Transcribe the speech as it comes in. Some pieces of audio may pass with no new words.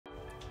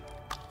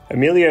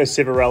Emilio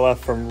Ciavarella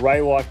from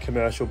Ray White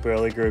Commercial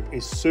Burley Group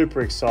is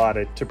super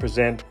excited to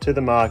present to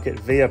the market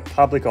via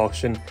public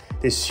auction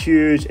this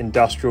huge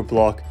industrial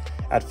block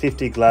at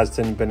 50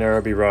 GLADSTONE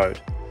Benaraby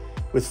Road.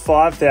 With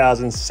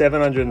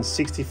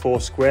 5,764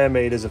 square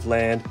metres of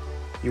land,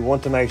 you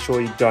want to make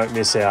sure you don't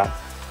miss out.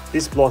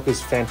 This block is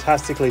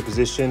fantastically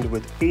positioned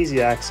with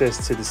easy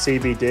access to the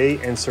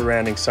CBD and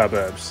surrounding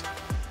suburbs.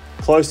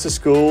 Close to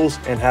schools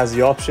and has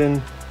the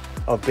option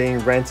of being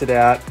rented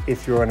out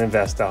if you're an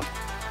investor.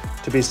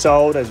 To be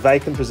sold as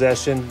vacant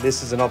possession,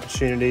 this is an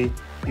opportunity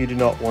you do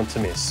not want to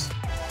miss.